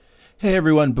Hey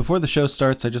everyone, before the show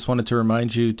starts, I just wanted to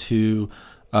remind you to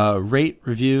rate,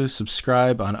 review,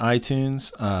 subscribe on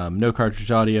iTunes. No Cartridge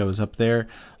Audio is up there.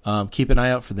 Keep an eye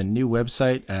out for the new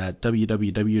website at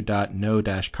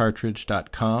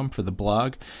www.no-cartridge.com for the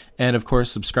blog. And of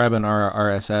course, subscribe on our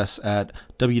RSS at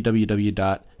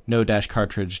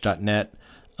www.no-cartridge.net.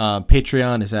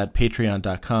 Patreon is at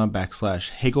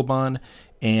patreon.com/Hagelbon,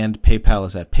 and PayPal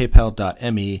is at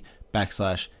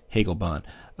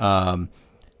paypal.me/Hagelbon.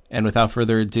 And without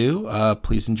further ado,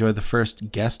 please enjoy the first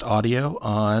guest audio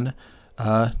on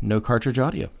No Cartridge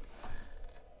Audio.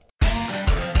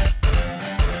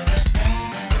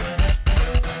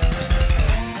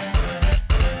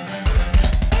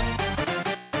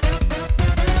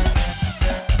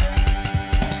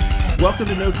 Welcome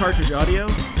to No Cartridge Audio.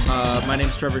 My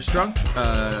name's Trevor Strunk,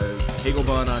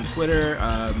 Hagelbon on Twitter,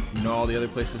 all the other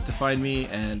places to find me.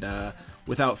 And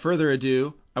without further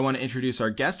ado, I want to introduce our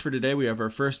guest for today. We have our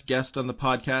first guest on the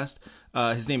podcast.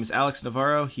 His name is Alex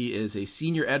Navarro. He is a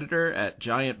senior editor at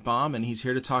Giant Bomb, and he's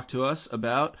here to talk to us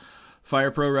about Fire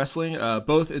Pro Wrestling,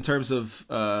 both in terms of,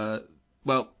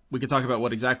 we could talk about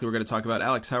what exactly we're going to talk about.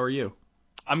 Alex, how are you?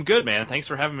 I'm good, man. Thanks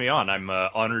for having me on. I'm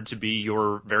honored to be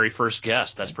your very first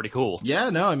guest. That's pretty cool. Yeah,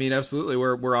 no, I mean, absolutely.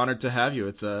 We're honored to have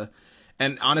you.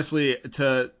 And honestly,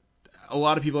 a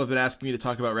lot of people have been asking me to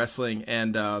talk about wrestling,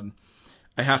 and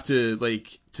I have to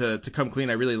to come clean.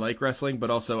 I really like wrestling, but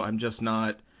also I've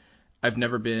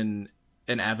never been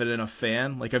an avid enough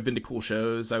fan. Like, I've been to cool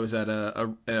shows. I was at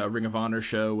a Ring of Honor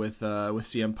show with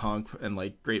CM Punk and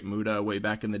like Great Muta way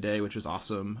back in the day, which was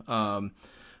awesome. But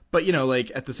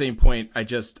at the same point,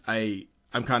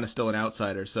 I'm kind of still an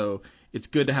outsider. So it's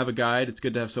good to have a guide. It's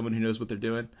good to have someone who knows what they're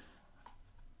doing.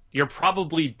 You're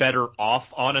probably better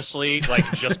off, honestly,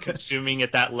 like just consuming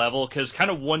at that level, because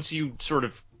kind of once you sort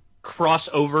of cross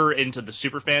over into the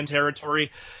superfan territory,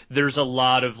 there's a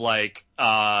lot of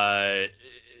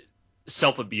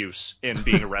self-abuse in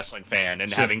being a wrestling fan and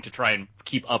Sure. having to try and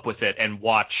keep up with it and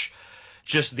watch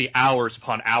just the hours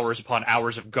upon hours upon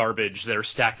hours of garbage that are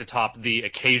stacked atop the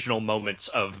occasional moments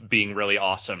of being really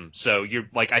awesome. So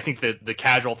I think that the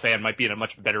casual fan might be in a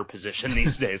much better position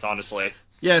these days, honestly.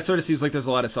 Yeah, it sort of seems like there's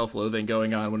a lot of self-loathing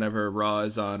going on whenever Raw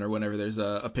is on or whenever there's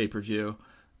a pay-per-view.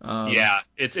 Yeah,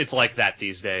 it's like that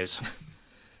these days.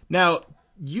 Now,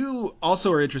 you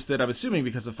also are interested, I'm assuming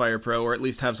because of Fire Pro, or at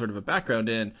least have sort of a background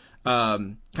in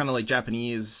kind of like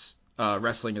Japanese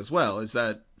wrestling as well. Is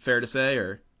that fair to say,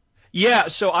 or? Yeah,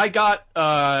 so I got,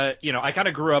 I kind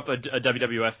of grew up a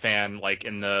WWF fan like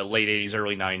in the late 80s,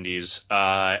 early 90s.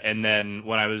 And then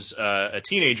when I was a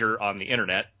teenager on the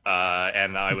internet,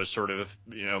 and I was sort of,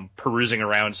 perusing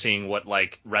around seeing what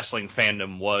like wrestling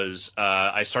fandom was,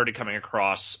 I started coming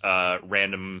across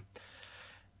random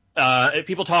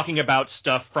people talking about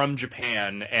stuff from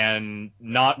Japan and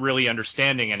not really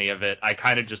understanding any of it. I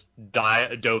kind of just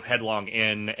dove headlong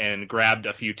in and grabbed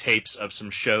a few tapes of some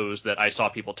shows that I saw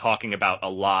people talking about a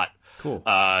lot. Cool.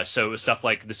 So it was stuff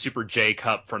like the Super J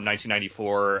Cup from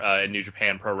 1994 in New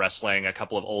Japan Pro Wrestling, a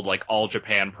couple of old like All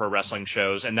Japan Pro Wrestling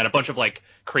shows, and then a bunch of like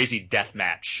crazy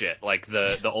deathmatch shit, like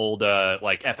the old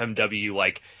like FMW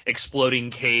like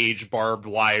exploding cage, barbed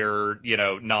wire,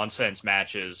 nonsense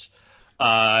matches.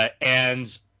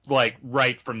 And like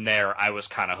right from there, I was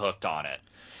kind of hooked on it.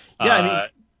 Yeah, I mean,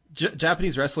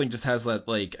 Japanese wrestling just has that,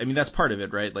 that's part of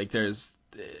it, right? Like,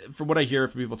 from what I hear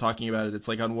from people talking about it, it's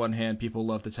like on one hand, people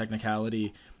love the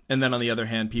technicality, and then on the other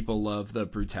hand, people love the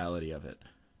brutality of it.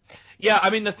 Yeah,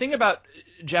 I mean, the thing about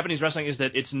Japanese wrestling is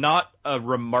that it's not a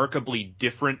remarkably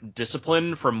different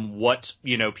discipline from what,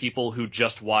 people who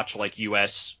just watch like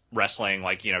US wrestling,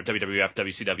 like, WWF,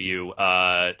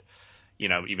 WCW,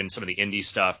 even some of the indie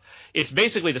stuff. It's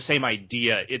basically the same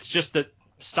idea. It's just that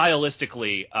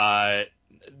stylistically,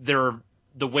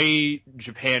 the way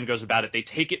Japan goes about it, they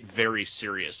take it very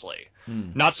seriously.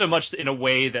 Not so much in a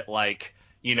way that like,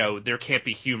 there can't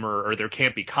be humor or there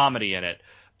can't be comedy in it,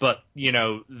 but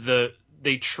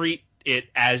they treat it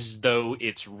as though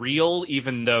it's real,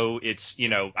 even though it's,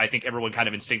 I think everyone kind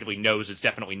of instinctively knows it's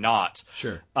definitely not.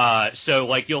 Sure. So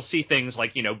like you'll see things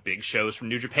like, big shows from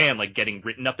New Japan, like getting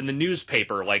written up in the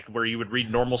newspaper, like where you would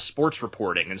read normal sports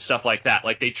reporting and stuff like that.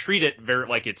 Like they treat it very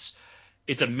like it's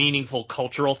a meaningful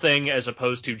cultural thing as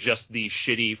opposed to just the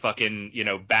shitty fucking,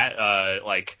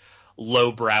 like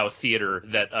lowbrow theater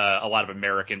that a lot of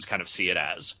Americans kind of see it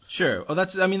as. Sure. Oh,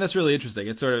 that's really interesting.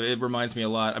 It reminds me a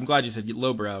lot. I'm glad you said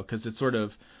lowbrow, because it's sort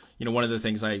of, one of the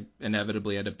things I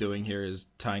inevitably end up doing here is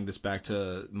tying this back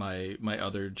to my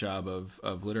other job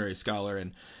of literary scholar,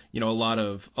 and a lot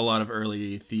of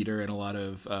early theater and a lot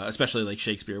of especially like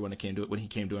Shakespeare when he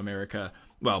came to America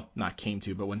well, not came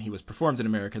to, but when he was performed in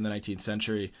America in the 19th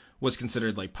century, was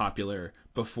considered like popular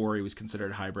before he was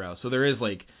considered highbrow. So there is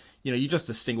like, you just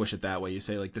distinguish it that way. You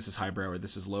say like this is highbrow or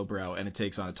this is lowbrow, and it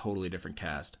takes on a totally different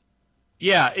cast.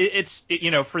 Yeah,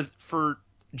 for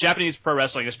Japanese pro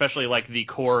wrestling, especially like the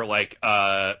core like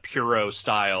Puro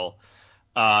style,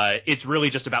 it's really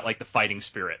just about like the fighting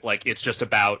spirit. Like it's just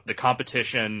about the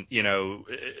competition,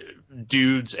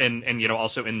 dudes and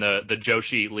also in the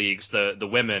Joshi leagues, the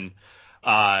women,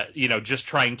 just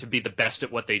trying to be the best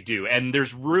at what they do. And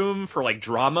there's room for like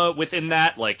drama within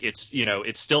that. Like it's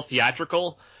still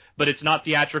theatrical, but it's not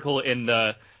theatrical in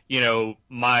the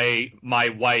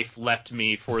my wife left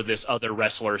me for this other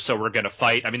wrestler, so we're gonna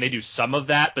fight. I mean, they do some of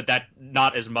that, but that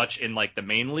not as much in like the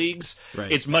main leagues. Right.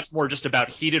 It's much more just about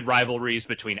heated rivalries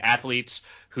between athletes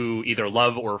who either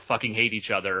love or fucking hate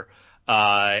each other.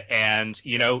 And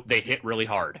they hit really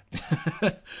hard.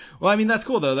 Well, I mean that's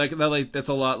cool though. That's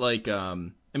a lot like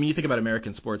I mean, you think about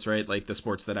American sports, right? Like the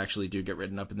sports that actually do get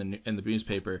written up in the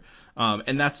newspaper,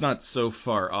 and that's not so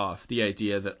far off. The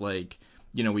idea that like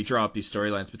we draw up these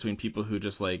storylines between people who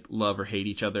just like love or hate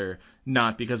each other,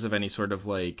 not because of any sort of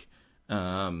like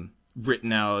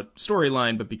written out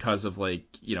storyline, but because of like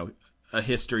a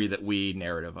history that we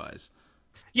narrativize.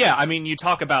 Yeah, I mean, you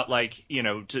talk about like,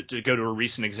 to go to a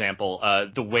recent example,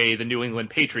 the way the New England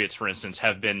Patriots, for instance,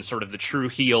 have been sort of the true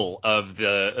heel of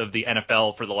the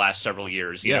NFL for the last several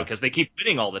years, Yeah. because they keep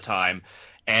winning all the time,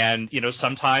 and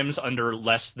sometimes under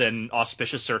less than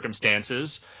auspicious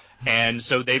circumstances, and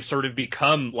so they've sort of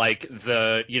become like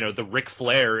the Ric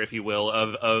Flair, if you will,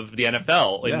 of the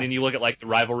NFL. Yeah. And then you look at like the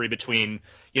rivalry between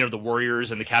the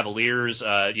Warriors and the Cavaliers,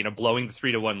 blowing the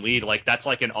 3-1 lead, like that's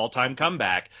like an all-time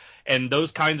comeback. And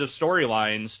those kinds of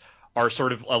storylines are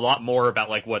sort of a lot more about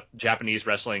like what Japanese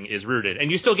wrestling is rooted. And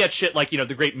you still get shit like,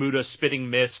 the Great Muta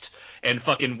spitting mist and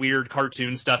fucking weird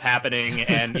cartoon stuff happening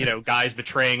and, guys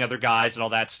betraying other guys and all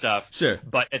that stuff. Sure.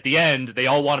 But at the end, they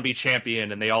all want to be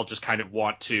champion and they all just kind of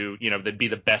want to, be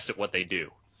the best at what they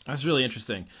do. That's really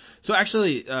interesting. So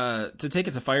actually, to take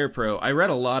it to Fire Pro, I read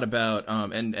a lot about,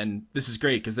 and this is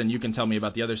great because then you can tell me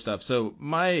about the other stuff. So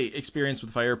my experience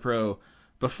with Fire Pro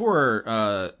before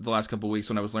the last couple of weeks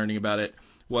when I was learning about it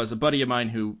was a buddy of mine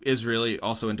who is really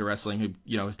also into wrestling,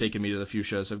 who has taken me to the few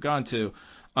shows I've gone to.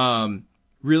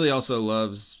 Really also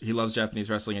loves Japanese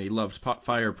wrestling, and he loved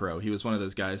Fire Pro. He was one of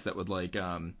those guys that would like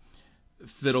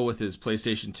fiddle with his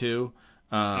PlayStation 2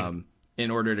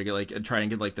 in order to get like try and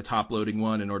get like the top loading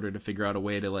one in order to figure out a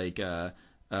way to like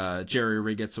jerry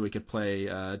rig it so we could play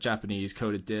Japanese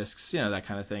coded discs, that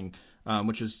kind of thing,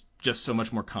 which was just so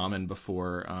much more common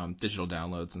before digital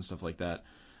downloads and stuff like that.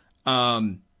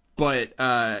 But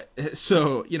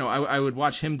so I would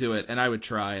watch him do it, and I would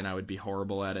try, and I would be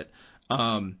horrible at it.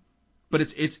 But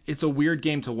it's a weird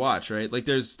game to watch, right? Like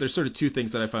there's sort of two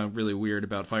things that I found really weird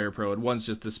about Fire Pro, and one's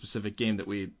just the specific game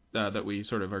that we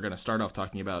sort of are going to start off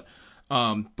talking about.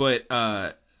 But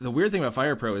the weird thing about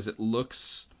Fire Pro is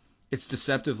it's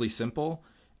deceptively simple.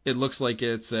 It looks like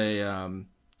it's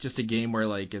just a game where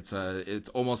like it's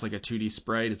almost like a 2D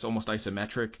sprite. It's almost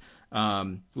isometric.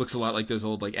 Looks a lot like those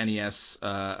old like NES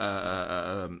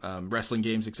wrestling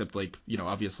games, except like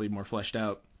obviously more fleshed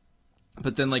out.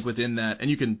 But then like within that, and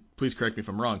you can please correct me if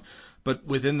I'm wrong, but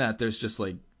within that there's just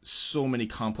like so many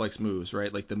complex moves,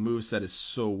 right? Like the move set is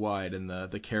so wide, and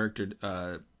the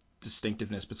character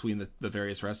distinctiveness between the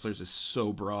various wrestlers is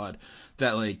so broad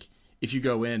that like if you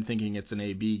go in thinking it's an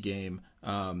A/B game,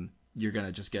 you're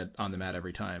gonna just get on the mat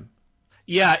every time.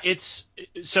 Yeah, it's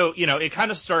so, it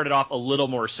kind of started off a little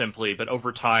more simply, but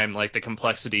over time, like the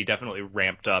complexity definitely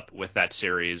ramped up with that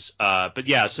series. But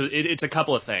yeah, so it's a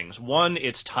couple of things. One,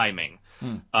 it's timing.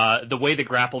 The way the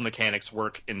grapple mechanics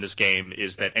work in this game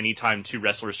is that anytime two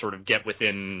wrestlers sort of get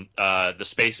within the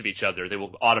space of each other, they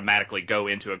will automatically go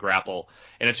into a grapple.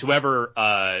 And it's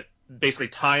whoever basically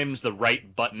times the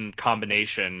right button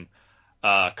combination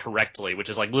correctly, which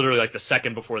is like literally like the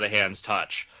second before the hands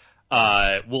touch.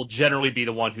 Will generally be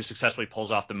the one who successfully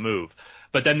pulls off the move.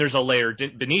 But then there's a layer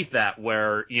beneath that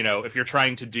where, if you're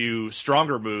trying to do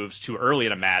stronger moves too early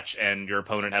in a match and your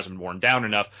opponent hasn't worn down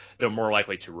enough, they're more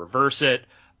likely to reverse it.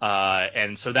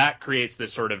 And so that creates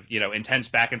this sort of, intense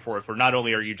back and forth where not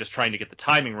only are you just trying to get the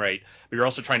timing right, but you're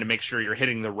also trying to make sure you're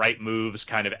hitting the right moves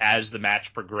kind of as the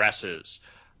match progresses.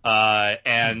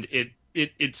 And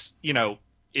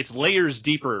it's layers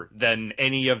deeper than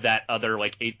any of that other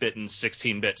like 8-bit and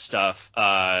 16-bit stuff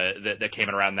that came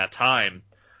around that time.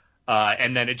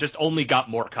 And then it just only got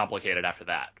more complicated after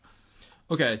that.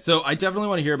 Okay, so I definitely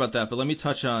want to hear about that, but let me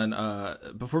touch on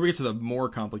before we get to the more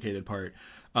complicated part.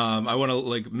 I want to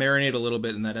like marinate a little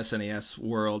bit in that SNES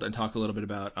world and talk a little bit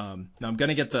about. Now I'm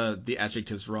gonna get the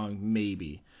adjectives wrong,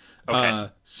 maybe. Okay.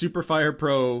 Super Fire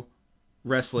Pro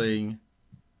Wrestling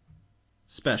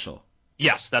Special.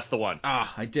 Yes, that's the one.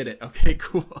 Ah, I did it. Okay,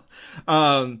 cool.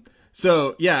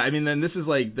 So yeah, I mean, then this is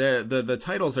like the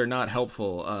titles are not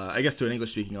helpful, I guess, to an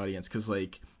English speaking audience because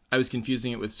like I was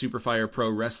confusing it with Super Fire Pro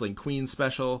Wrestling Queen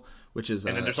Special, which is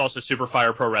And then there's also Super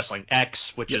Fire Pro Wrestling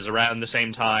X, which yep, is around the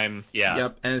same time. Yeah.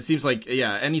 yep, and it seems like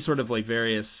yeah, any sort of like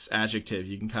various adjective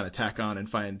you can kind of tack on and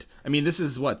find. I mean, this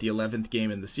is what the 11th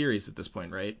game in the series at this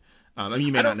point, right? I mean,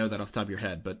 you may I not don't know that off the top of your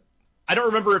head, but I don't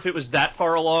remember if it was that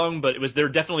far along, but it was there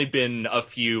definitely been a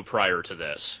few prior to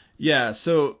this. yeah,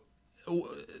 so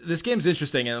this game's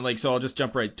interesting, and like, so I'll just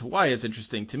jump right to why it's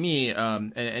interesting to me,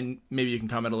 and maybe you can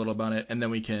comment a little on it, and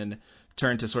then we can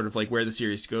turn to sort of like where the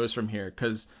series goes from here.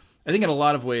 Because I think in a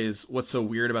lot of ways, what's so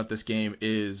weird about this game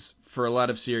is for a lot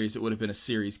of series, it would have been a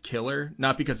series killer,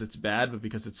 not because it's bad, but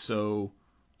because it's so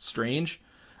strange.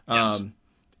 Yes. Um,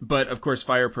 but of course,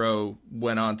 Fire Pro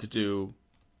went on to do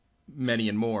many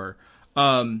and more.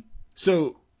 Um,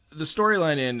 so the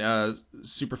storyline in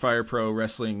Super Fire Pro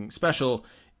Wrestling Special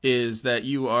is that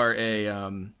you are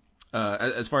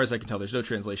as far as I can tell, there's no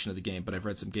translation of the game, but I've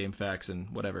read some game facts and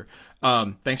whatever.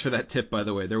 Thanks for that tip, by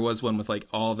the way. There was one with like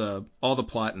all the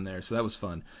plot in there, so that was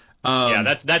fun. Yeah, Um,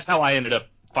 that's how I ended up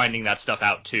finding that stuff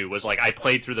out too. Was like I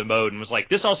played through the mode and was like,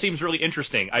 this all seems really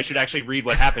interesting. I should actually read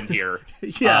what happened here.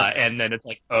 yeah, And then it's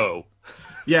like, oh,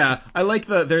 yeah, I like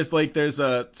there's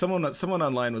someone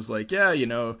online was like, yeah,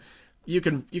 you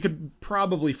could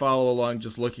probably follow along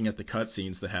just looking at the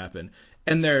cutscenes that happen,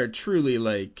 and they're truly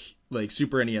like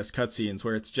Super NES cutscenes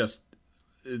where it's just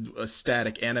a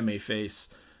static anime face,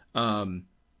 um,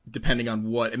 depending on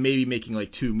what, and maybe making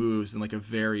like two moves and like a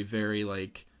very very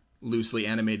like loosely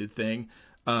animated thing,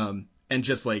 and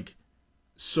just like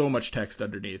so much text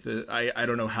underneath. I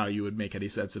don't know how you would make any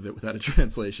sense of it without a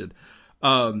translation.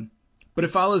 Um, but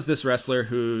it follows this wrestler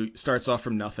who starts off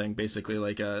from nothing, basically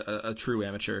like a true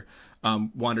amateur,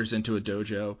 wanders into a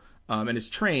dojo, and is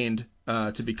trained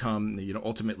to become,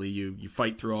 ultimately you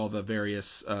fight through all the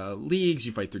various leagues,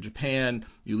 you fight through Japan,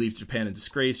 you leave Japan in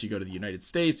disgrace, you go to the United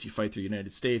States, you fight through the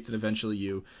United States, and eventually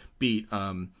you beat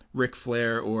Ric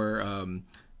Flair or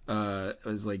it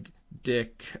was like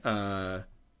Dick.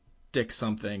 Dick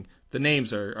something. The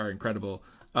names are incredible,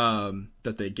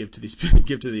 that they give to these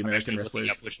give to the I'm American actually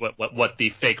looking up wrestlers. which what the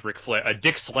fake Ric Flair,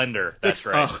 Dick Slender. That's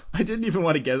Dick's. right. Oh, I didn't even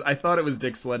want to guess. I thought it was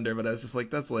Dick Slender, but I was just like,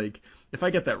 that's like if I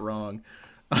get that wrong.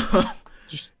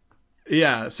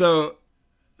 Yeah. So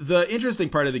the interesting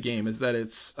part of the game is that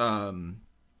it's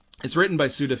written by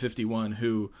Suda51,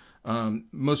 who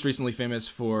most recently famous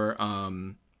for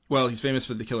well, he's famous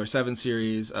for the Killer 7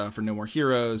 series, for No More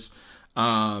Heroes,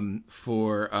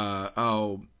 for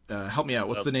help me out.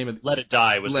 What's Uh, the name of Let It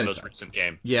Die was the Let It most Die? recent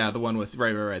game. Yeah, the one with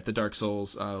right, the Dark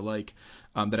Souls like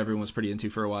that everyone was pretty into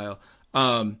for a while.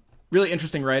 Really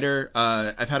interesting writer.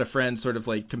 I've had a friend sort of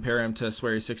like compare him to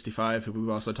Swery65, who we've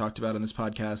also talked about on this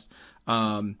podcast,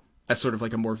 as sort of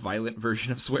like a more violent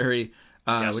version of Swery,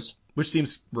 Yes. which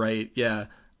seems right. Yeah.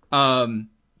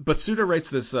 But Suda writes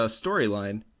this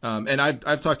storyline, and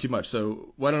I've talked too much,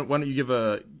 so why don't you give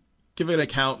an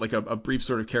account, like a brief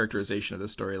sort of characterization of the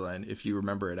storyline, if you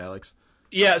remember it, Alex.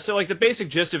 Yeah, so like the basic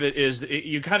gist of it is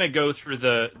you kind of go through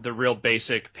the real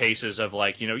basic paces of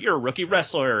like, you're a rookie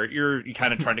wrestler, you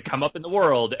kind of trying to come up in the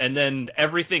world, and then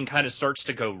everything kind of starts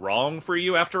to go wrong for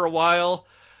you after a while.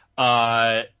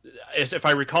 Uh, if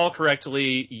I recall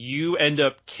correctly, you end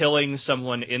up killing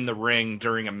someone in the ring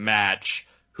during a match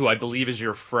who I believe is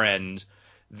your friend.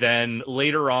 Then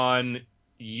later on,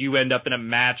 you end up in a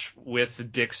match with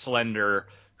Dick Slender,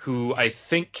 who I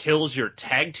think kills your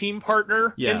tag team partner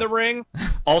in Yeah. the ring.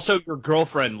 Also, your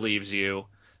girlfriend leaves you.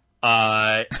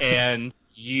 And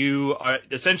you are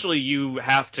essentially you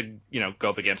have to, go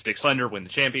up against Dick Slender, win the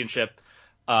championship.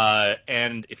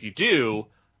 And if you do,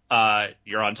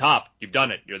 you're on top. You've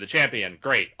done it. You're the champion.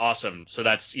 Great. Awesome. So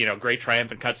that's, great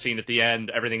triumphant cutscene at the end.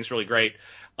 Everything's really great.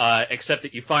 Except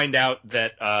that you find out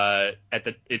that,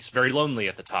 it's very lonely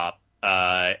at the top.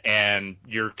 And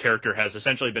your character has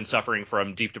essentially been suffering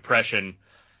from deep depression,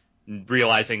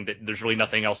 realizing that there's really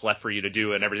nothing else left for you to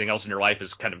do, and everything else in your life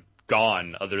is kind of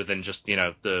gone, other than just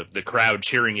the crowd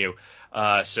cheering you.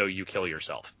 So you kill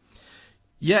yourself.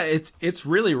 Yeah, it's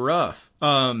really rough.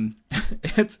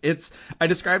 It's I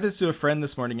described this to a friend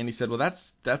this morning, and he said, "Well,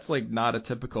 that's like not a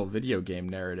typical video game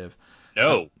narrative."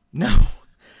 No. No.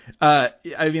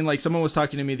 I mean, like someone was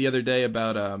talking to me the other day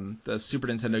about the Super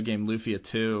Nintendo game Lufia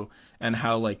 2 and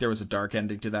how like there was a dark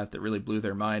ending to that that really blew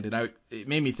their mind, and it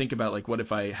made me think about like what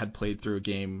if I had played through a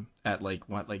game at like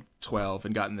 12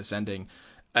 and gotten this ending.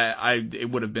 It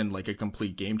would have been like a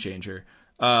complete game changer.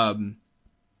 Um,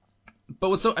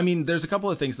 but I mean, there's a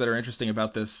couple of things that are interesting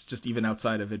about this, just even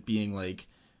outside of it being like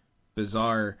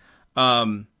bizarre.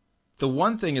 Um, the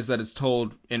one thing is that it's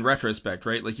told in retrospect,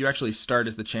 right? Like you actually start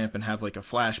as the champ and have like a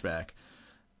flashback.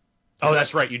 Oh,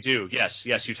 that's right, you do. Yes,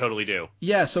 yes, you totally do.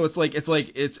 Yeah, so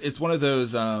it's one of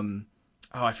those oh,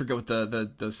 I forget what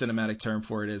the cinematic term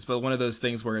for it is, but one of those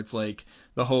things where it's like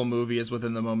the whole movie is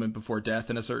within the moment before death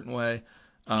in a certain way.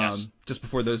 Yes. Just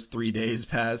before those 3 days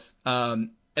pass.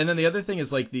 And then the other thing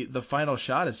is like the final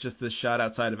shot is just this shot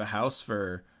outside of a house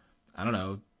for I don't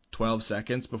know 12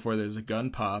 seconds before there's a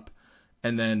gun pop,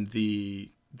 and then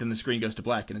the screen goes to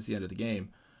black and it's the end of the game.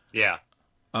 Yeah.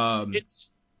 Um,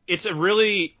 It's a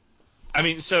really, I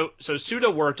mean, so Suda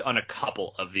worked on a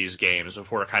couple of these games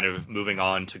before kind of moving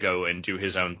on to go and do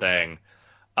his own thing.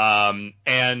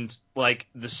 And like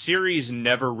the series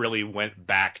never really went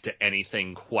back to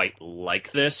anything quite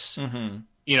like this. mm-hmm.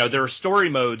 There are story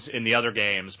modes in the other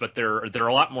games, but they're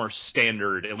a lot more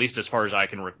standard, at least as far as I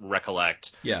can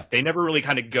recollect. Yeah. They never really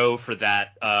kind of go for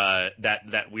that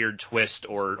weird twist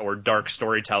or dark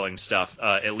storytelling stuff,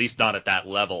 at least not at that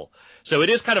level. So it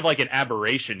is kind of like an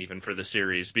aberration even for the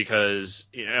series because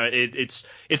it's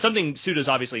something Suda's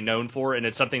obviously known for, and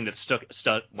it's something that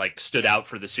stood out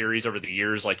for the series over the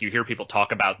years. Like you hear people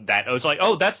talk about that. Oh, it's like,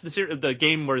 oh, that's the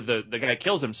game where the guy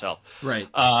kills himself, Right.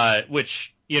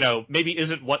 which maybe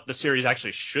isn't what the series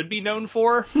actually should be known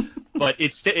for, but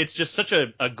it's just such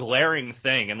a glaring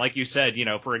thing. And like you said,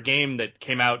 for a game that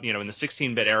came out, in the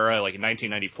 16-bit era, like in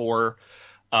 1994,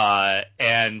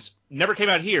 and never came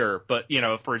out here, but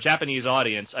for a Japanese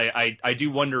audience, I do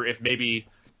wonder if maybe,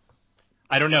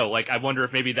 I don't know, like I wonder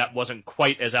if maybe that wasn't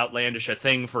quite as outlandish a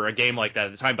thing for a game like that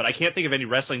at the time. But I can't think of any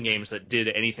wrestling games that did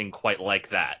anything quite like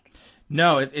that.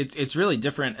 No, it's really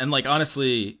different, and like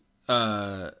honestly,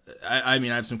 I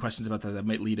mean, I have some questions about that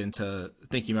might lead into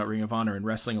thinking about Ring of Honor and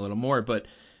wrestling a little more. But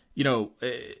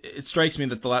it strikes me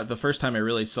that the first time I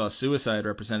really saw suicide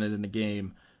represented in a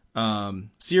game,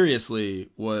 seriously,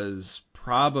 was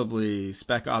probably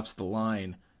Spec Ops: The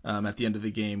Line. At the end of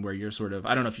the game, where you're sort of,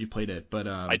 I don't know if you played it, but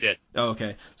I did. oh,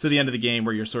 okay. So the end of the game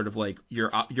where you're sort of like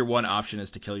your one option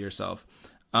is to kill yourself,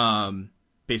 um,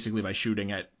 basically by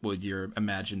shooting at your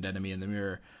imagined enemy in the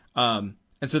mirror.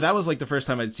 And so that was like the first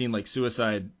time I'd seen like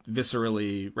suicide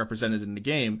viscerally represented in the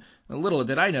game. And little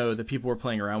did I know that people were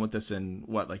playing around with this in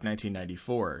like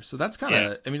 1994. So that's kind of,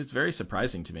 Yeah. I mean, it's very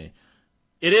surprising to me.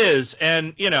 It is,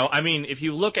 and I mean, if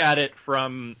you look at it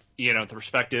from the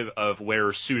perspective of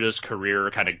where Suda's career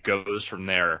kind of goes from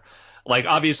there, like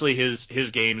obviously his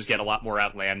games get a lot more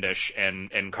outlandish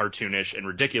and cartoonish and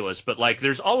ridiculous, but like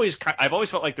I've always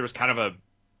felt like there was kind of a,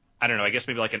 I don't know, I guess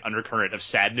maybe like an undercurrent of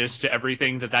sadness to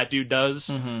everything that dude does.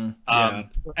 Mm-hmm. Yeah.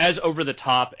 As over the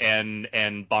top and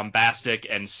bombastic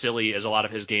and silly as a lot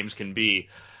of his games can be,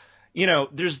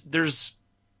 there's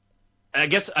I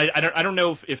guess I don't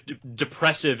know if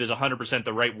depressive is 100%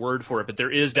 the right word for it, but there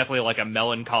is definitely like a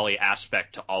melancholy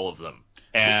aspect to all of them.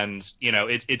 And,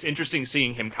 it's interesting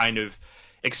seeing him kind of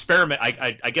experiment.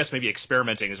 I guess maybe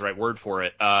experimenting is the right word for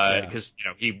it. Yeah. Because,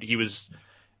 he was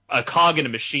a cog in a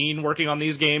machine working on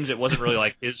these games. It wasn't really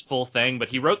like his full thing, but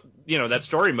he wrote, that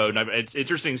story mode. And it's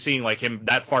interesting seeing like him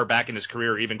that far back in his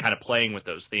career, even kind of playing with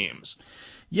those themes.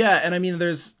 Yeah, and I mean,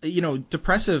 there's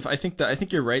depressive. I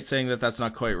think you're right saying that that's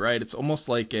not quite right. It's almost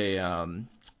like a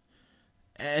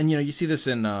and you see this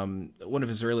in one of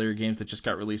his earlier games that just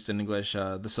got released in English,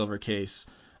 The Silver Case.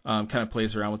 Kind of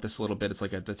plays around with this a little bit. It's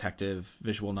like a detective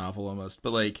visual novel almost,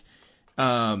 but like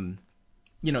um,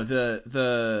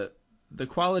 the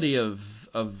quality of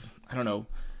I don't know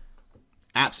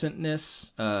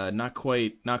absentness, not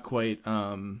quite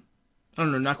I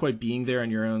don't know, not quite being there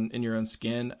in your own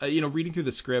skin. Reading through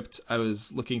the script, I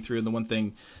was looking through, and the one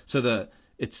thing, so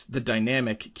it's the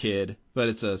dynamic kid, but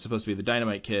it's supposed to be the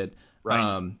dynamite kid.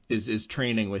 Right. Is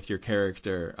training with your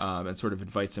character, and sort of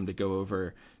invites him to go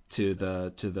over to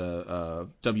the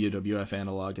WWF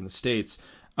analog in the States.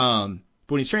 But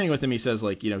when he's training with him, he says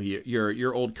like,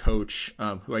 your old coach,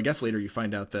 who I guess later you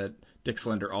find out that Dick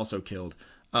Slender also killed.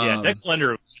 Yeah, Um, Dex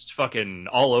Slender was just fucking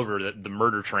all over the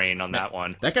murder train on that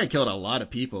one. That guy killed a lot of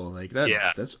people. Like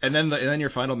Yeah. that's and then your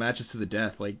final match is to the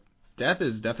death. Like death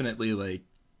is definitely like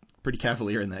pretty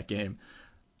cavalier in that game.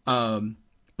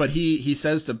 But he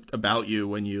says about you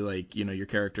when you like your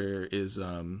character is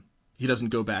doesn't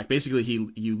go back. Basically,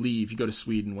 you leave, you go to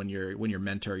Sweden when your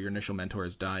initial mentor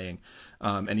is dying,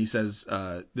 and he says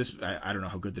this. I don't know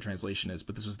how good the translation is,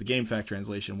 but this was the GameFAQ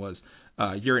translation was,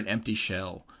 "You're an empty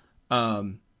shell,"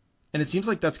 and it seems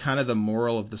like that's kind of the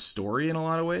moral of the story in a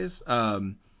lot of ways.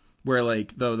 Where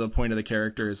like the point of the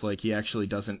character is like he actually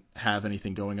doesn't have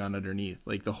anything going on underneath.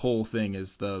 Like the whole thing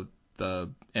is the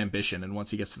ambition, and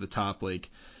once he gets to the top, like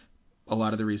a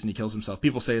lot of the reason he kills himself,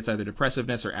 people say it's either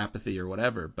depressiveness or apathy or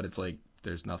whatever, but it's like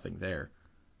there's nothing there.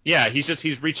 Yeah,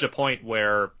 he's reached a point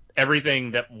where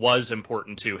everything that was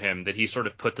important to him that he sort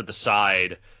of put to the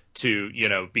side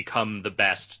to, become the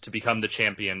best, to become the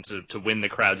champion, to win the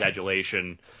crowd's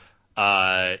adulation,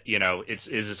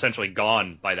 is essentially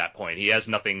gone by that point. He has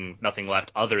nothing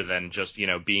left other than just,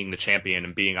 being the champion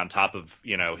and being on top of,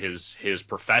 his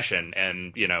profession.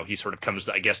 And, he sort of comes,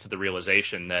 I guess, to the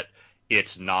realization that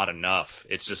it's not enough.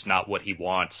 It's just not what he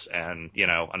wants. And,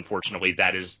 unfortunately,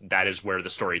 that is where the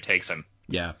story takes him.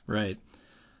 Yeah, right.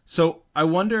 So I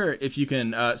wonder if you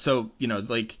can,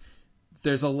 like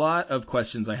there's a lot of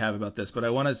questions I have about this, but I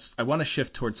want to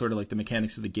shift towards sort of like the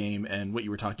mechanics of the game and what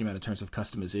you were talking about in terms of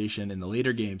customization in the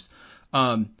later games.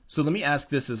 So let me ask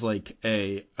this as like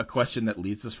a question that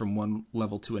leads us from one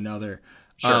level to another.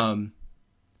 Sure.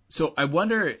 So I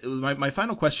wonder, my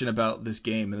final question about this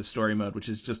game and the story mode, which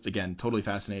is just, again, totally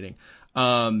fascinating,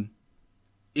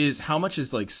 is how much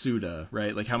is like Suda,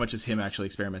 right? Like how much is him actually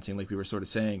experimenting, like we were sort of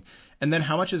saying, and then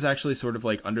how much is actually sort of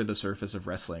like under the surface of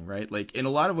wrestling, right? Like in a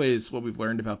lot of ways, what we've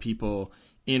learned about people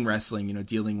in wrestling,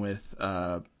 dealing with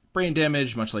brain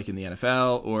damage, much like in the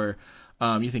NFL, or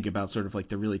you think about sort of like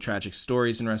the really tragic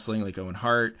stories in wrestling, like Owen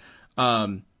Hart.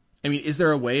 I mean, is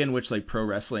there a way in which like pro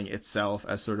wrestling itself,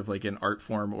 as sort of like an art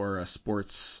form or a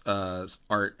sports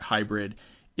art hybrid,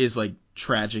 is like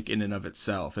tragic in and of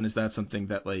itself? And is that something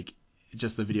that like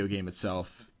just the video game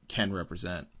itself can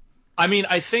represent? I mean,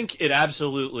 I think it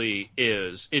absolutely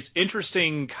is. It's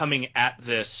interesting coming at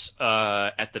this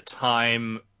at the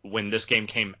time when this game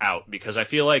came out, because I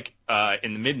feel like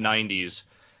in the mid 90s,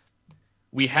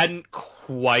 we hadn't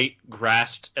quite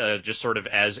grasped just sort of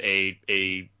as a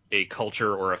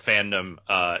culture or a fandom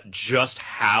just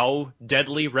how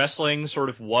deadly wrestling sort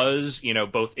of was,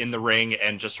 both in the ring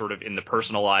and just sort of in the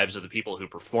personal lives of the people who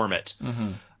perform it.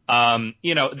 Mm-hmm.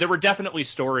 There were definitely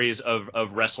stories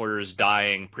of wrestlers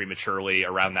dying prematurely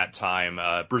around that time.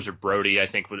 Bruiser Brody, I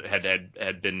think,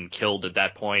 had been killed at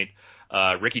that point.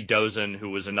 Ricky Dozen,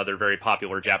 who was another very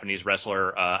popular Japanese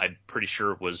wrestler, I'm pretty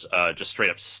sure was just straight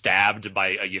up stabbed by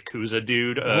a Yakuza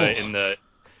dude in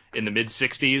the mid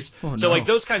 60s. Oh, So no. like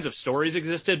those kinds of stories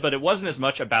existed, but it wasn't as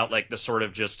much about like the sort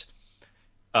of just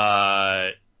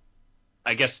I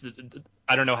guess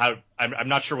I don't know how I'm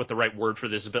not sure what the right word for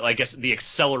this is, but I guess the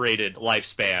accelerated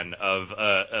lifespan of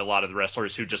a lot of the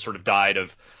wrestlers who just sort of died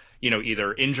of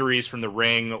either injuries from the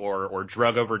ring or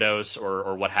drug overdose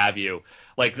or what have you.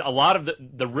 Like a lot of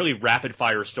the really rapid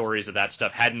fire stories of that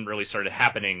stuff hadn't really started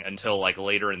happening until like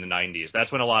later in the 90s.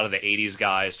 That's when a lot of the 80s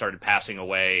guys started passing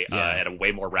away at a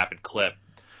way more rapid clip.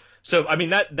 So, I mean,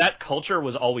 that culture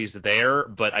was always there,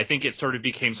 but I think it sort of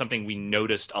became something we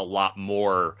noticed a lot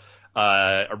more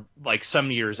like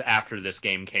some years after this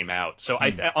game came out. So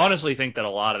I honestly think that a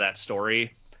lot of that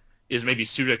story is maybe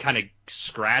Suda kind of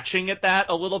scratching at that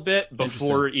a little bit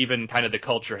before even kind of the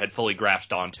culture had fully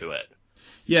grasped onto it.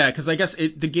 Yeah, because I guess the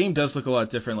game does look a lot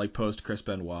different, like post Chris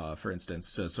Benoit, for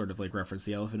instance, to sort of like reference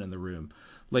the elephant in the room.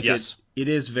 Like yes. it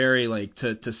is very like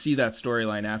to see that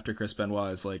storyline after Chris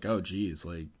Benoit is like, oh geez,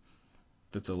 like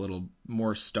that's a little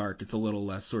more stark. It's a little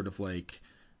less sort of like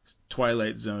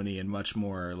Twilight Zone-y and much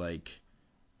more like,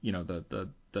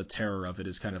 the terror of it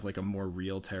is kind of like a more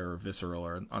real terror, visceral,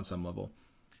 or on some level.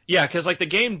 Yeah, because like the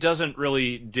game doesn't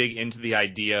really dig into the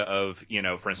idea of,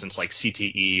 for instance, like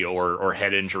CTE or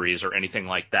head injuries or anything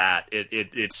like that.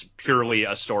 It's purely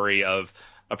a story of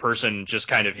a person just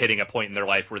kind of hitting a point in their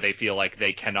life where they feel like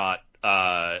they cannot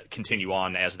continue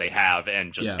on as they have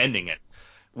and just ending it.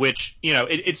 Which,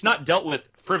 it's not dealt with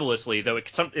frivolously, though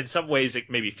in some ways it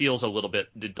maybe feels a little bit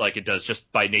like it does just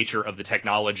by nature of the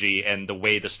technology and the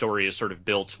way the story is sort of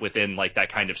built within like that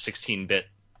kind of 16-bit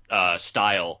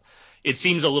style. It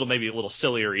seems maybe a little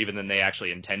sillier even than they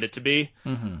actually intend it to be.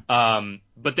 Mm-hmm.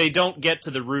 But they don't get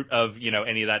to the root of,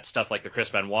 any of that stuff like the Chris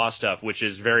Benoit stuff, which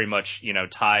is very much,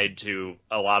 tied to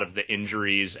a lot of the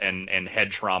injuries and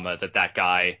head trauma that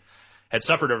guy had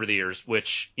suffered over the years,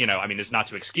 which, I mean, is not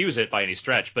to excuse it by any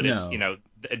stretch, but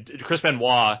it's, Chris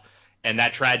Benoit and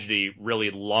that tragedy really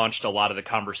launched a lot of the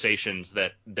conversations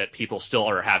that people still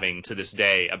are having to this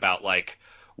day about like,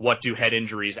 what do head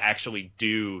injuries actually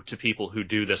do to people who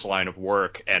do this line of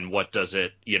work, and what is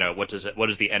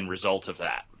the end result of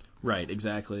that? Right,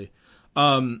 exactly.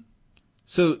 Um,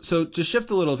 so to shift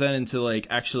a little then into like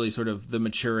actually sort of the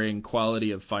maturing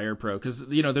quality of Fire Pro, because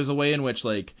there's a way in which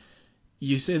like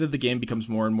you say that the game becomes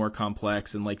more and more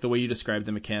complex, and like the way you describe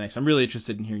the mechanics, I'm really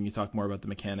interested in hearing you talk more about the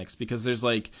mechanics, because there's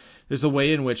a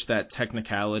way in which that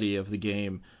technicality of the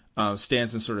game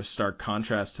stands in sort of stark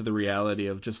contrast to the reality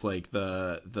of just like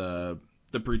the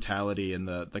brutality and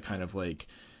the kind of like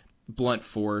blunt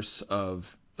force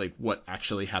of like what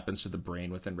actually happens to the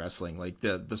brain within wrestling. Like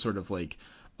the sort of like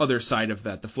other side of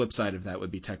that, the flip side of that would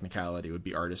be technicality, would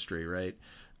be artistry, right?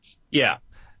 Yeah.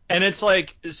 And it's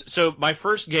like, so my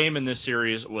first game in this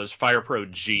series was Fire Pro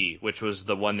G, which was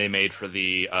the one they made for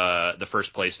the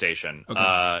first PlayStation.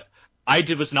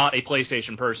 Okay. Was not a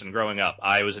PlayStation person growing up.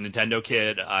 I was a Nintendo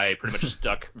kid. I pretty much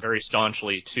stuck very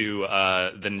staunchly to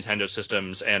the Nintendo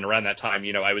systems, and around that time,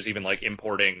 I was even like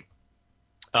importing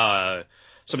uh,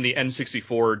 some of the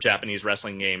N64 Japanese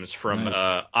wrestling games from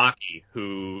Nice. Aki,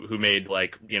 who made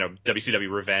like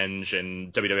WCW Revenge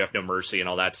and WWF No Mercy and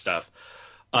all that stuff.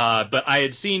 But I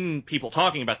had seen people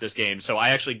talking about this game, so I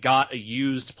actually got a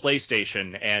used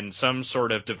PlayStation and some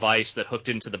sort of device that hooked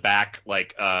into the back,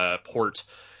 like port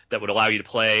that would allow you to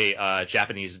play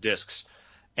Japanese discs.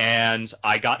 And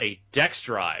I got a Dex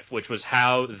drive, which was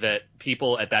how that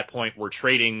people at that point were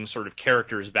trading sort of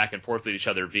characters back and forth with each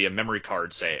other via memory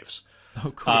card saves.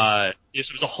 Oh, cool. It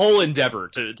was a whole endeavor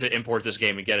to import this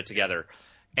game and get it together.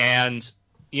 And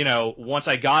once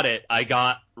I got it, I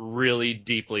got really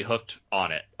deeply hooked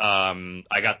on it. I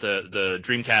got the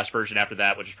Dreamcast version after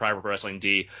that, which is Private Wrestling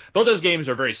D. Both those games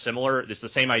are very similar. It's the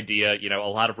same idea. A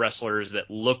lot of wrestlers that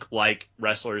look like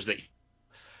wrestlers that,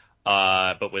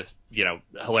 but with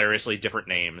hilariously different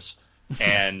names.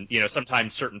 And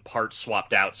sometimes certain parts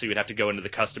swapped out, so you would have to go into the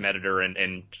custom editor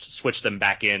and switch them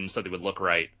back in so they would look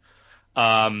right.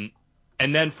 Um,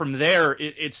 and then from there,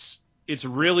 it's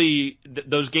really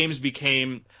those games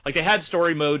became like they had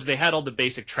story modes, they had all the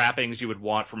basic trappings you would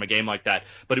want from a game like that,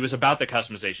 but it was about the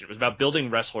customization. It was about building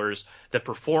wrestlers that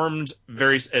performed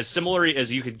very as similarly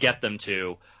as you could get them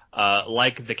to,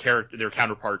 like their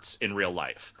counterparts in real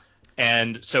life.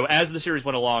 And so as the series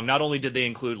went along, not only did they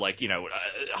include like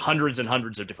hundreds and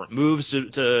hundreds of different moves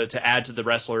to add to the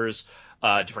wrestlers,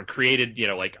 different created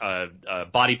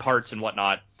body parts and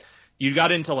whatnot, you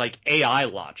got into like AI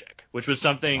logic, which was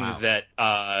something Wow. that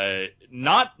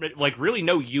not like really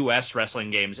no U.S. wrestling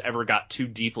games ever got too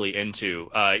deeply into,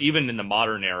 even in the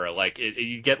modern era. Like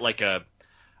you get like a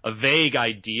vague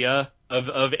idea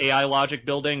of AI logic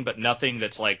building, but nothing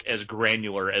that's like as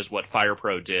granular as what Fire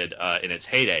Pro did in its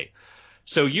heyday.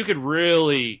 So you could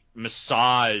really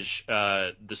massage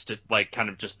like kind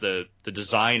of just the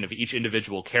design of each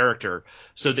individual character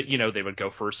so that they would go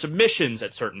for submissions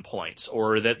at certain points,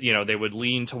 or that they would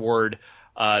lean toward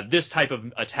this type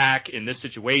of attack in this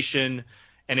situation,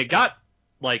 and it got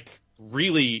like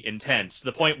really intense to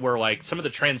the point where like some of the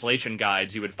translation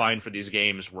guides you would find for these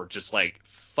games were just like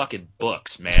fucking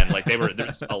books, man. Like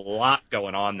there's a lot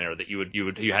going on there that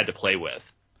you had to play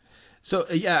with. So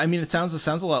yeah, I mean, it sounds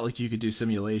a lot like you could do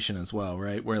simulation as well,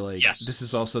 right? Where like Yes. this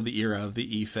is also the era of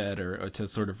the EFED, or to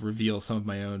sort of reveal some of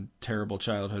my own terrible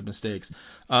childhood mistakes.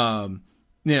 Um,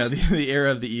 the era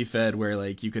of the EFED where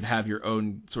like you could have your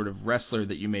own sort of wrestler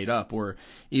that you made up, or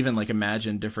even like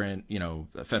imagine different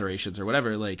federations or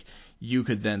whatever. Like you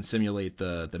could then simulate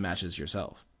the matches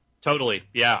yourself. Totally.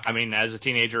 Yeah. I mean, as a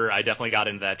teenager, I definitely got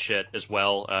into that shit as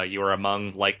well. You are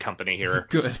among like company here.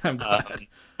 Good, I'm glad. Um,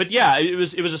 but yeah, it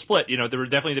was a split. There were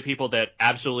definitely the people that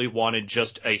absolutely wanted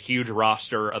just a huge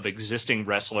roster of existing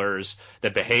wrestlers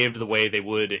that behaved the way they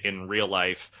would in real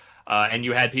life. And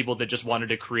you had people that just wanted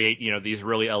to create, these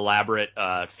really elaborate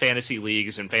fantasy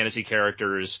leagues and fantasy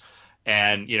characters,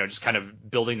 and just kind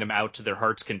of building them out to their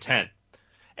heart's content.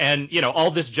 And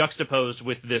all this juxtaposed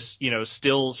with this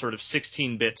still sort of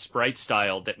 16-bit sprite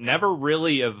style that never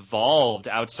really evolved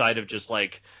outside of just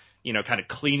like kind of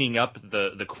cleaning up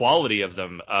the quality of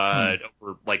them Hmm.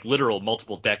 over like literal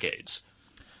multiple decades.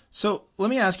 So let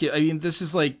me ask you. I mean, this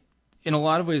is like in a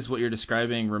lot of ways what you're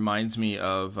describing reminds me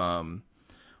of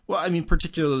well, I mean,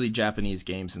 particularly Japanese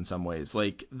games in some ways.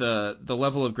 Like the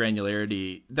level of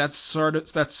granularity that's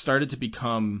started to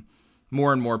become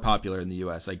more and more popular in the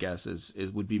U.S. I guess is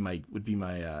would be my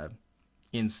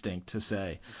instinct to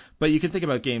say. But you can think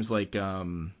about games like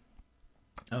oh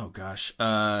gosh,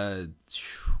 a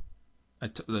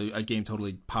game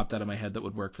totally popped out of my head that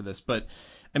would work for this. But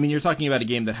I mean, you're talking about a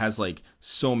game that has like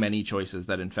so many choices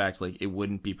that in fact like it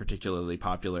wouldn't be particularly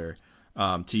popular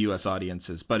to U.S.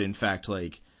 audiences. But in fact,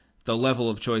 like the level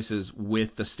of choices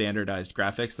with the standardized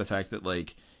graphics, the fact that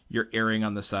like you're erring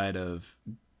on the side of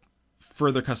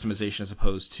further customization as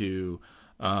opposed to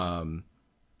um,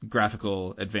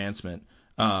 graphical advancement.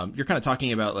 You're kind of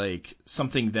talking about like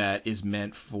something that is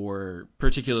meant for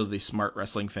particularly smart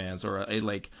wrestling fans, or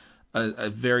a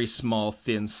very small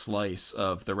thin slice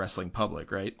of the wrestling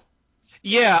public, right?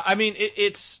 Yeah, I mean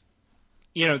it's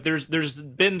there's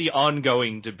been the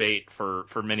ongoing debate for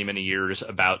many years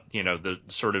about the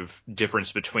sort of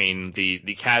difference between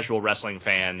the casual wrestling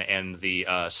fan and the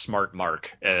smart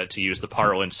mark, to use the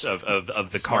parlance of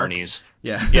the Smart. carnies.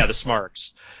 Yeah. Yeah, the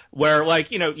smarks, where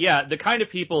yeah, the kind of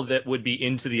people that would be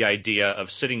into the idea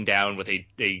of sitting down with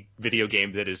a video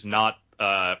game that is not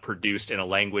produced in a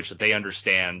language that they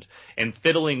understand, and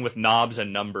fiddling with knobs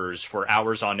and numbers for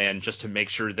hours on end just to make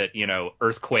sure that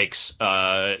earthquakes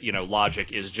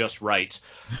logic is just right.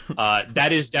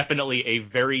 That is definitely a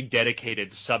very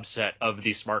dedicated subset of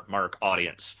the smart mark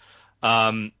audience.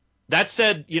 That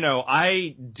said,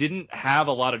 I didn't have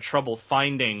a lot of trouble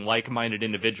finding like-minded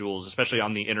individuals, especially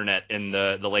on the internet in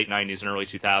the late 90s and early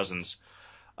 2000s.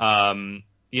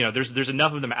 There's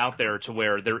enough of them out there to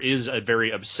where there is a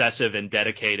very obsessive and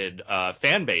dedicated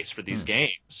fan base for these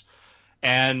games.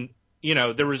 And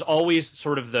there was always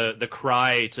sort of the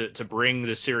cry to bring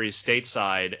the series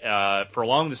stateside. For a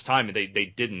longest time, they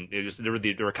didn't. There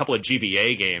were a couple of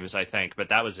GBA games, I think, but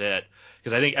that was it.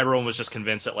 Because I think everyone was just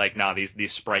convinced that like, nah,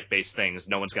 these sprite based things,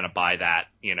 no one's gonna buy that,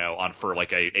 for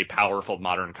like a powerful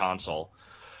modern console.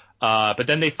 But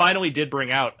then they finally did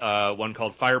bring out one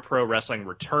called Fire Pro Wrestling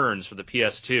Returns for the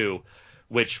PS2,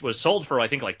 which was sold for I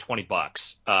think like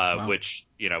 $20, Wow. which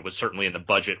was certainly in the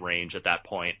budget range at that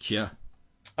point. Yeah.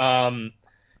 And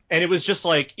it was just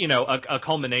like, a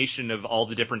culmination of all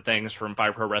the different things from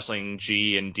Fire Pro Wrestling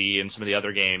G and D and some of the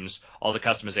other games, all the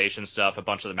customization stuff, a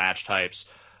bunch of the match types.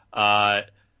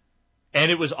 And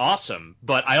it was awesome,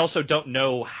 but I also don't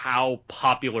know how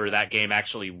popular that game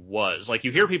actually was. Like,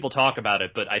 you hear people talk about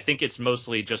it, but I think it's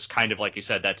mostly just kind of, like you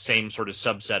said, that same sort of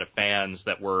subset of fans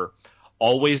that were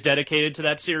always dedicated to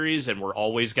that series and were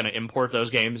always going to import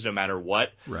those games no matter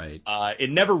what. Right. It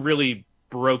never really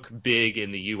broke big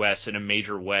in the US in a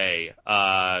major way,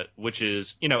 which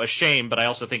is, a shame, but I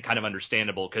also think kind of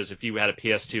understandable, because if you had a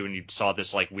PS2 and you saw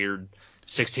this like weird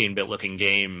 16-bit looking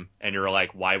game and you're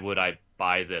like, why would I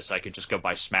buy this? I could just go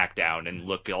buy SmackDown and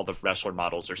look, all the wrestler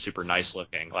models are super nice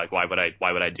looking. Like, why would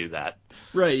I do that?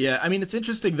 Right. Yeah. I mean, it's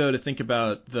interesting though to think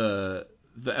about the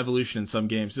evolution in some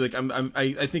games. Like,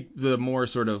 I think the more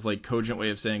sort of like cogent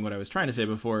way of saying what I was trying to say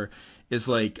before is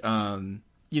like,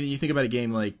 you think about a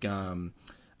game like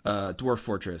Dwarf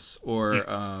Fortress, or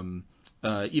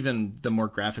even the more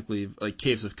graphically like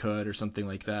Caves of Cud or something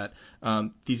like that.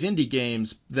 These indie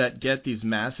games that get these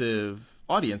massive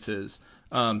audiences,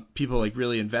 people like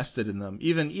really invested in them.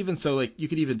 Even so, like you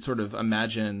could even sort of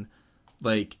imagine,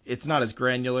 like it's not as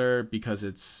granular because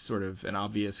it's sort of an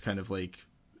obvious kind of like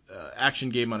action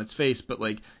game on its face, but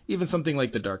like even something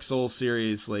like the Dark Souls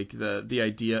series, like the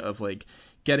idea of like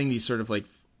getting these sort of like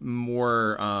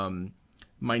more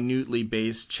minutely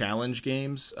based challenge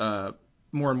games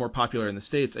more and more popular in the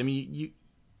States. I mean,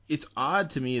 it's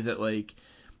odd to me that like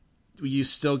you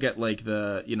still get like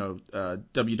the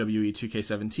WWE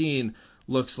 2K17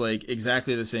 looks like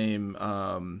exactly the same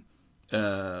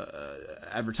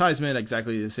advertisement,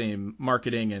 exactly the same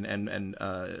marketing, and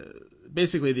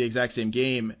basically the exact same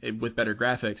game with better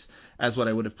graphics as what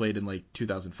I would have played in like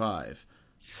 2005.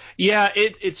 Yeah,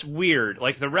 it's weird.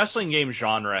 Like, the wrestling game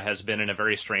genre has been in a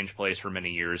very strange place for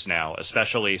many years now,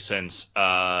 especially since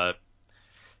the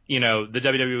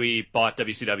WWE bought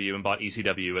WCW and bought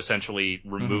ECW, essentially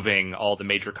removing all the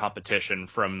major competition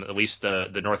from at least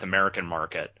the North American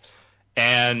market.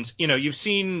 And, you've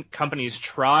seen companies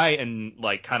try and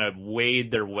like kind of wade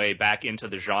their way back into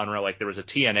the genre. Like, there was a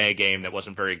TNA game that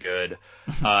wasn't very good.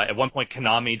 At one point,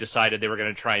 Konami decided they were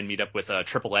going to try and meet up with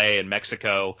AAA in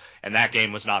Mexico, and that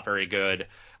game was not very good.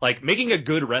 Like, making a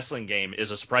good wrestling game is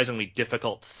a surprisingly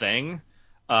difficult thing.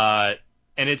 And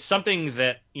it's something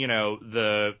that,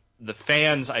 the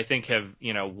fans, I think, have,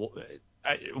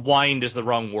 whined is the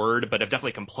wrong word, but have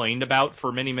definitely complained about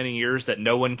for many years, that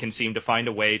no one can seem to find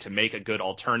a way to make a good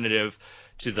alternative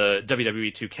to the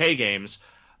WWE 2K games,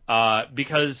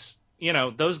 because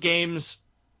those games,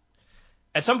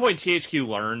 at some point THQ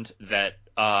learned that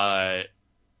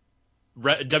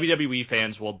WWE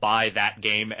fans will buy that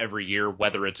game every year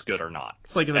whether it's good or not.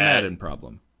 It's like the Madden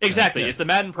problem. Exactly. Yeah. It's the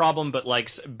Madden problem, but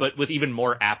with even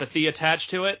more apathy attached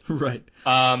to it. Right.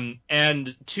 And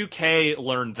 2K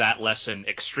learned that lesson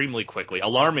extremely quickly,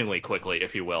 alarmingly quickly,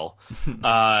 if you will,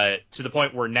 to the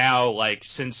point where now, like,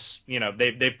 since,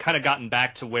 they've kind of gotten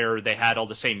back to where they had all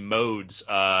the same modes,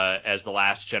 as the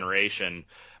last generation,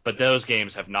 but those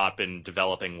games have not been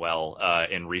developing well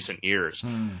in recent years.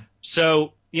 Hmm.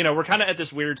 So, we're kind of at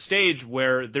this weird stage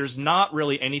where there's not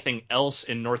really anything else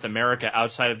in North America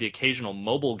outside of the occasional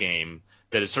mobile game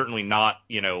that is certainly not,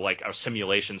 like a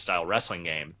simulation style wrestling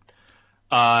game.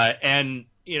 And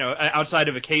outside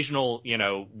of occasional,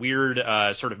 weird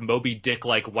sort of Moby Dick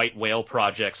like white whale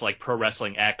projects like Pro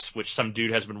Wrestling X, which some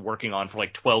dude has been working on for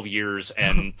like 12 years,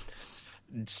 and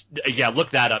yeah,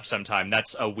 look that up sometime.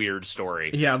 That's a weird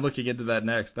story. Yeah, I'm looking into that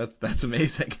next. That's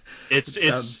amazing. It's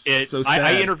so sad.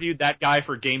 I interviewed that guy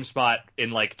for GameSpot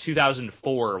in like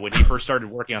 2004 when he first started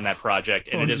working on that project,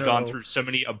 and it has gone through so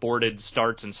many aborted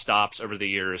starts and stops over the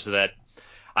years that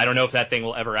I don't know if that thing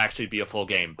will ever actually be a full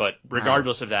game. But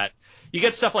regardless of that, you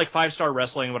get stuff like 5-Star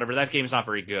Wrestling, whatever. That game's not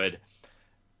very good.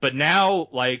 But now,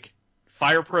 like,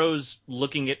 Fire Pro's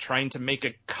looking at trying to make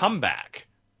a comeback,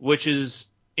 which is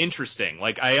interesting.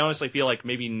 Like, I honestly feel like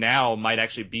maybe now might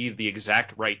actually be the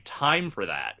exact right time for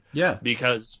that. Yeah.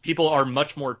 Because people are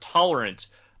much more tolerant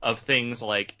of things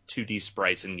like 2D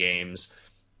sprites in games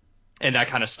and that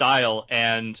kind of style.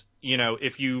 And,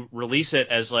 if you release it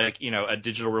as like, a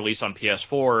digital release on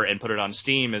PS4 and put it on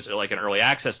Steam as like an early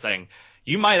access thing,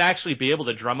 you might actually be able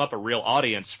to drum up a real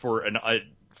audience for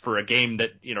a game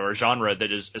that, or a genre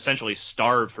that is essentially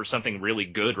starved for something really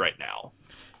good right now.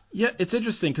 Yeah, it's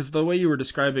interesting because the way you were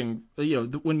describing,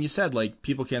 when you said like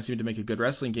people can't seem to make a good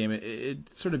wrestling game, it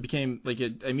sort of became like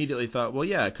I immediately thought, well,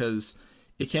 yeah, because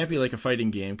it can't be like a fighting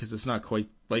game because it's not quite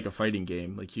like a fighting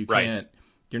game. Like you can't,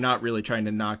 you're not really trying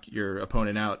to knock your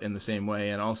opponent out in the same way,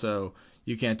 and also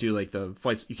you can't do like the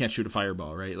fights. You can't shoot a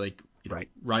fireball, right? Like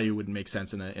Ryu wouldn't make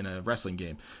sense in a wrestling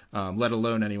game, let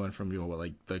alone anyone from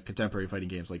like the contemporary fighting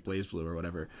games like BlazBlue or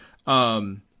whatever.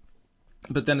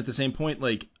 But then at the same point,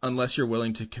 like unless you're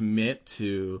willing to commit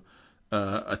to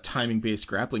a timing based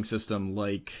grappling system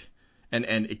like and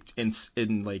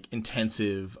in like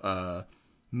intensive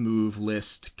move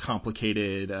list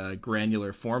complicated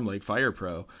granular form like Fire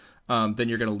Pro, then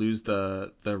you're going to lose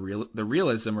the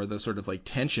realism or the sort of like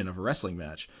tension of a wrestling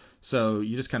match. So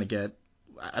you just kind of get,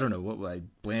 I don't know, what like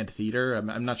bland theater.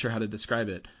 I'm not sure how to describe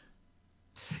it.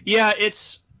 Yeah,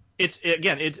 it's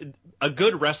a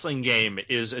good wrestling game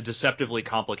is a deceptively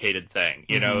complicated thing.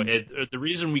 The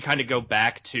reason we kind of go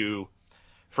back to,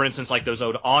 for instance, like those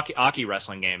old Aki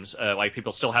wrestling games, like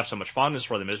people still have so much fondness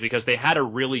for them, is because they had a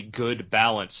really good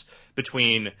balance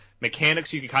between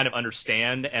mechanics you could kind of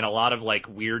understand and a lot of like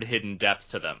weird hidden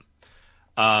depth to them.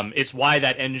 It's why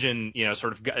that engine,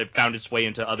 sort of found its way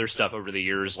into other stuff over the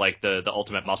years, like the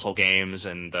Ultimate Muscle games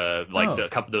and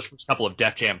those couple of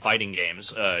Def Jam fighting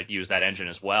games use that engine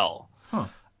as well. Huh.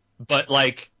 But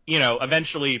like,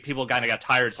 eventually people kind of got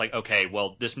tired. It's like, okay,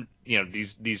 well, this,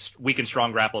 these weak and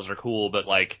strong grapples are cool, but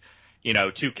like,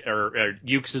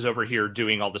 Ukes is over here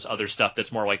doing all this other stuff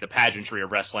that's more like the pageantry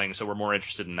of wrestling, so we're more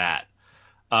interested in that.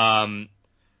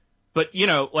 But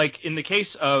like in the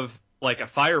case of like a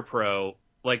Fire Pro,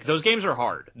 like those games are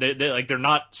hard. They're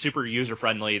not super user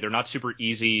friendly. They're not super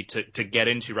easy to get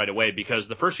into right away because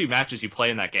the first few matches you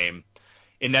play in that game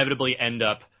inevitably end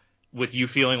up with you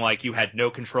feeling like you had no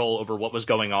control over what was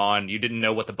going on. You didn't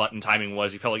know what the button timing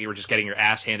was. You felt like you were just getting your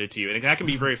ass handed to you. And that can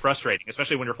be very frustrating,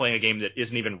 especially when you're playing a game that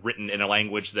isn't even written in a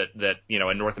language that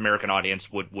a North American audience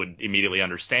would immediately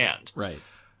understand. Right.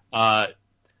 But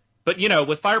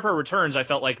with Fire Pro Returns, I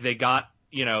felt like they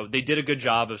did a good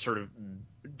job of sort of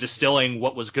distilling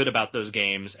what was good about those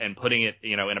games and putting it,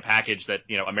 in a package that,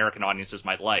 American audiences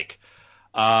might like.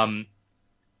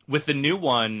 With the new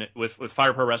one, with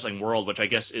Fire Pro Wrestling World, which I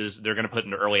guess they're going to put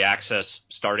into early access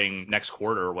starting next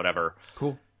quarter or whatever.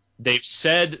 Cool. They've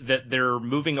said that they're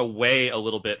moving away a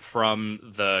little bit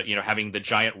from the, having the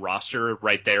giant roster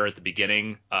right there at the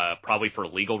beginning, probably for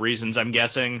legal reasons, I'm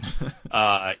guessing.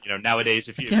 Nowadays,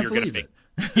 if you're going to make,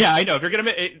 yeah, I know. If you're going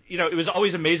to, it was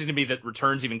always amazing to me that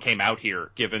Returns even came out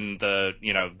here, given the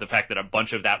fact that a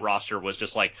bunch of that roster was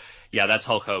just like, yeah, that's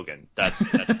Hulk Hogan. That's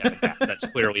Kevin Nash. That's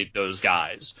clearly those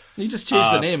guys. You just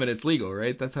change the name and it's legal,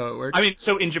 right? That's how it works. I mean,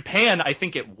 so in Japan, I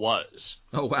think it was.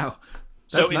 Oh, wow.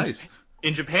 That's nice.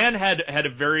 In Japan had a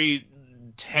very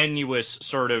tenuous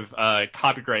sort of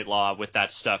copyright law with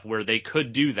that stuff where they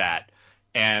could do that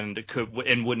and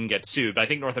wouldn't get sued. But I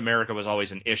think North America was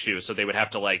always an issue, so they would have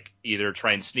to like either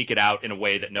try and sneak it out in a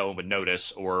way that no one would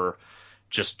notice or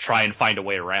just try and find a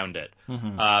way around it.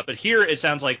 Mm-hmm. But here it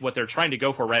sounds like what they're trying to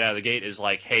go for right out of the gate is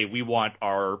like, hey, we want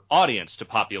our audience to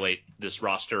populate this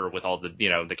roster with all the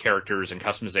the characters and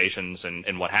customizations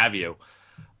and what have you.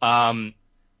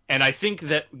 And I think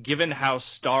that given how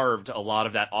starved a lot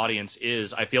of that audience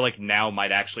is, I feel like now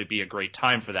might actually be a great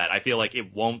time for that. I feel like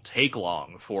it won't take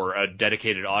long for a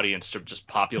dedicated audience to just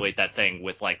populate that thing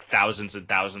with like thousands and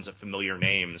thousands of familiar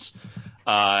names.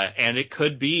 And it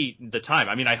could be the time.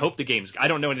 I mean, I hope I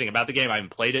don't know anything about the game. I haven't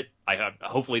played it.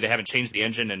 Hopefully they haven't changed the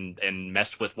engine and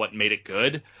messed with what made it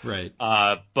good. Right.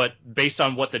 But based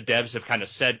on what the devs have kind of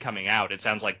said coming out, it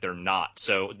sounds like they're not.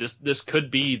 So this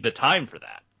could be the time for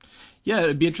that. Yeah,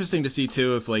 it'd be interesting to see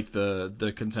too if like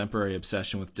the contemporary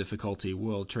obsession with difficulty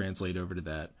will translate over to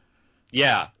that.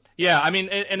 Yeah. I mean,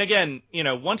 and again,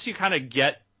 once you kind of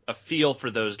get a feel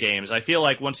for those games, I feel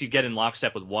like once you get in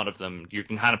lockstep with one of them, you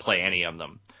can kind of play any of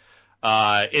them.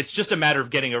 It's just a matter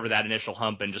of getting over that initial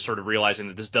hump and just sort of realizing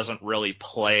that this doesn't really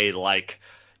play like,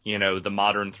 the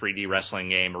modern 3D wrestling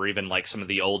game, or even like some of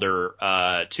the older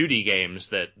 2D games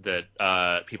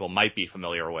that people might be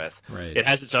familiar with. Right. It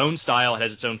has its own style, it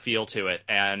has its own feel to it,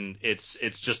 and it's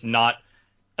just not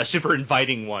a super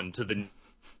inviting one to the.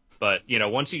 But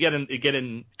once you get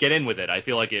in with it, I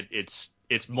feel like it's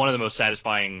one of the most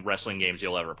satisfying wrestling games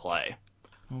you'll ever play.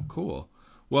 Oh, cool.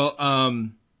 Well,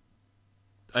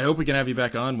 I hope we can have you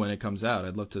back on when it comes out.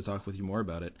 I'd love to talk with you more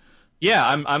about it. Yeah,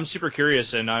 I'm super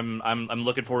curious, and I'm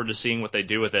looking forward to seeing what they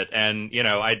do with it. And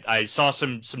I saw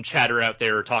some chatter out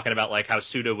there talking about like how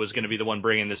Suda was going to be the one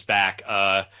bringing this back.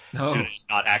 Suda is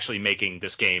not actually making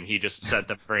this game. He just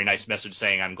sent a very nice message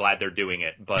saying, "I'm glad they're doing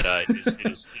it," but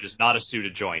it is not a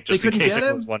Suda joint. Just they couldn't in case get it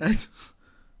him? was one.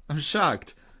 I'm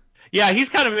shocked. Yeah, he's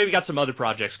kind of maybe got some other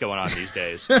projects going on these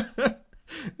days.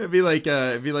 It'd be like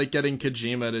getting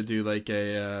Kojima to do like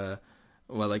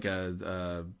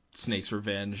a Snake's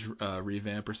Revenge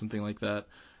revamp or something like that.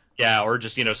 Yeah, or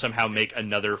just somehow make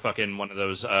another fucking one of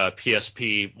those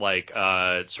PSP like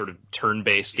sort of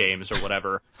turn-based games or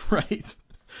whatever. Right.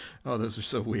 Oh, those are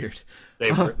so weird.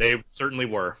 They certainly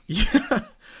were. Yeah.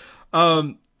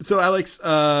 So Alex,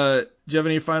 do you have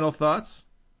any final thoughts?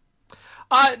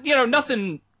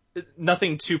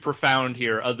 Nothing too profound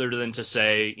here, other than to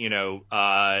say,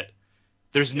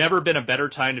 there's never been a better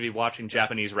time to be watching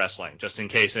Japanese wrestling, just in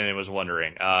case anyone was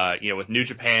wondering. With New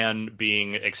Japan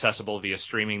being accessible via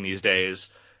streaming these days,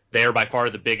 they are by far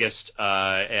the biggest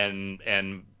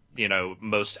and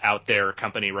most out there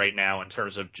company right now in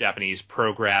terms of Japanese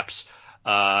pro-graps.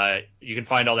 You can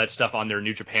find all that stuff on their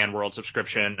New Japan World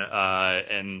subscription,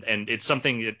 and it's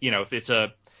something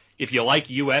that, if you like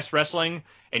U.S. wrestling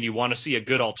and you want to see a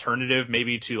good alternative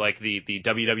maybe to like the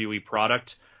WWE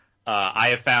product, I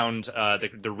have found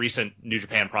the recent New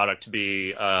Japan product to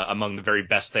be among the very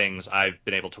best things I've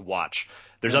been able to watch.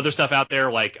 There's other stuff out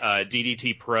there like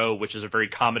DDT Pro, which is a very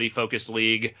comedy-focused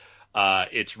league.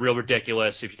 It's real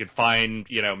ridiculous. If you could find,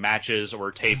 matches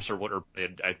or tapes or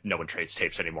no one trades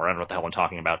tapes anymore. I don't know what the hell I'm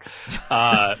talking about.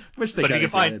 Which they but if you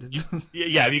can did.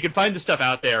 if you can find the stuff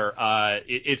out there,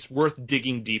 it's worth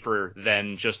digging deeper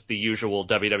than just the usual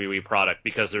WWE product,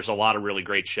 because there's a lot of really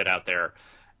great shit out there.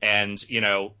 And,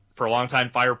 for a long time,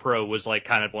 Fire Pro was like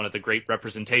kind of one of the great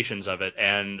representations of it,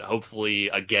 and hopefully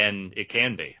again it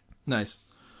can be. Nice.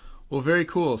 Well, very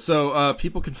cool. So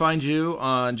people can find you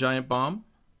on Giant Bomb.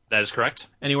 That is correct.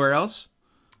 Anywhere else?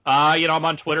 I'm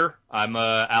on Twitter. I'm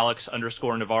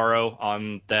Alex_Navarro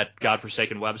on that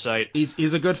godforsaken website.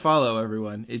 He's a good follow,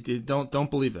 everyone. Don't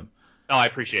believe him. Oh, I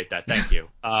appreciate that. Thank you.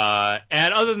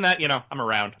 And other than that, I'm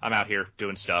around. I'm out here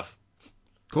doing stuff.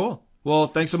 Cool. Well,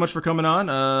 thanks so much for coming on,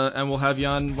 and we'll have you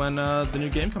on when the new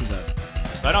game comes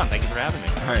out. Right on. Thank you for having me.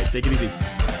 All right, take it easy.